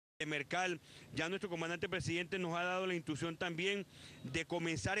Mercal. Ya nuestro comandante presidente nos ha dado la instrucción también de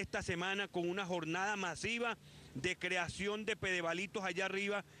comenzar esta semana con una jornada masiva de creación de Pdvalitos allá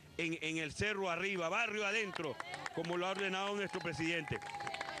arriba, en el cerro arriba, barrio adentro, como lo ha ordenado nuestro presidente,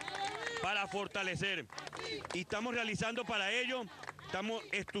 para fortalecer. Y estamos realizando para ello, estamos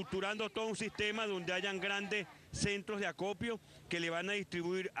estructurando todo un sistema donde hayan grandes centros de acopio que le van a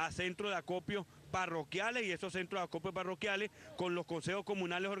distribuir a centros de acopio parroquiales, y esos centros de acopio parroquiales, con los consejos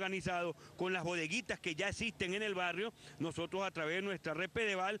comunales organizados, con las bodeguitas que ya existen en el barrio, nosotros a través de nuestra red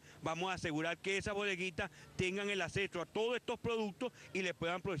Pdval vamos a asegurar que esas bodeguitas tengan el acceso a todos estos productos y les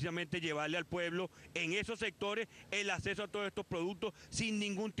puedan precisamente llevarle al pueblo en esos sectores el acceso a todos estos productos sin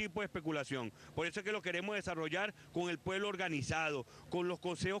ningún tipo de especulación. Por eso es que lo queremos desarrollar con el pueblo organizado, con los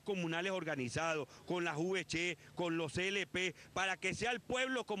consejos comunales organizados, con las VC, con los CLP, para que sea el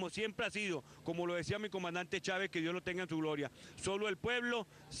pueblo como siempre ha sido, como lo decía mi comandante Chávez, que Dios lo tenga en su gloria. Solo el pueblo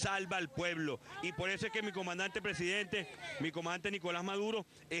salva al pueblo. Y por eso es que mi comandante presidente, mi comandante Nicolás Maduro,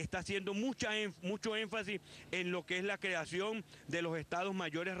 está haciendo mucho énfasis en lo que es la creación de los estados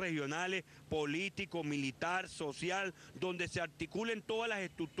mayores regionales, político, militar, social, donde se articulen todas las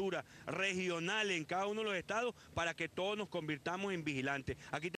estructuras regionales en cada uno de los estados para que todos nos convirtamos en vigilantes. Aquí